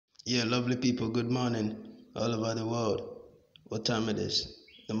Yeah, lovely people, good morning all over the world. What time it is?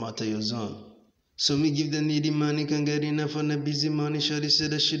 No matter your zone. So me give the needy money, can get enough on the busy money. Shorty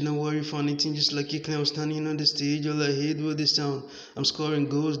said I should not worry for anything, just like you clown standing on the stage. All I hate with the sound. I'm scoring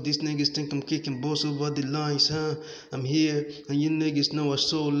goals, these niggas think I'm kicking balls over the lines, huh? I'm here, and you niggas know I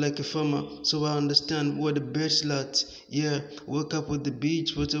sold like a farmer, so I understand what the birds lot. Yeah, wake up with the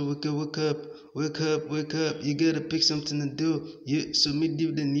beach, wake up. Wake up, wake up, you gotta pick something to do. Yeah, so me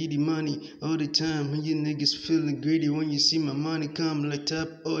give the needy money all the time. And you niggas feeling greedy when you see my money come like tap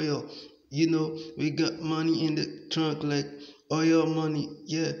oil. You know, we got money in the trunk like oil money.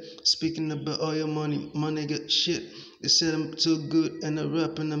 Yeah, speaking about oil money, my nigga shit. They said I'm too good and I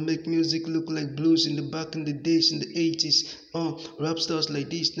rap and I make music look like blues in the back in the days in the 80s. Rap stars like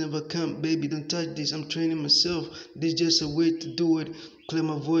this never come, baby, don't touch this. I'm training myself. This just a way to do it. Clear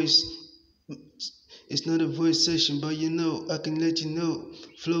my voice. It's not a voice session, but you know, I can let you know.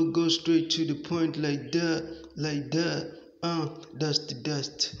 Flow goes straight to the point like that, like that. That's the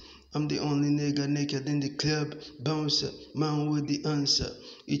dust. I'm the only nigga naked in the club. Bouncer, man with the answer.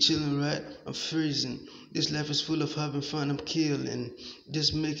 You chillin' right? I'm freezing. This life is full of having fun, I'm killing.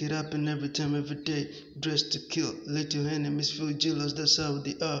 Just make it happen every time, every day. Dressed to kill. Let your enemies feel jealous, that's how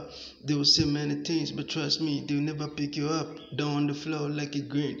they are. They will say many things, but trust me, they'll never pick you up. Down on the floor like a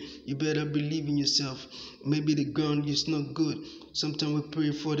grain. You better believe in yourself. Maybe the ground is not good. Sometimes we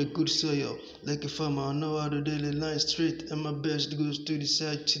pray for the good soil. Like a farmer, I know how to daily line straight, and my best goes to the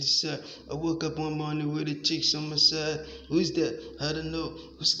side, to the side. I woke up one morning with the chicks on my side. Who's that? I don't know.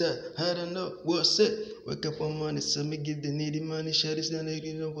 Who's that? I don't know. What's it? Wake up one morning, so me give the needy money. Shut this down,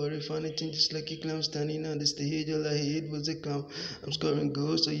 you don't worry for anything, just like a clown standing on the stage. All I hate was a come. I'm scoring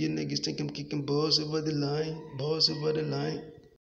goals, so you niggas think I'm kicking balls over the line. Balls over the line.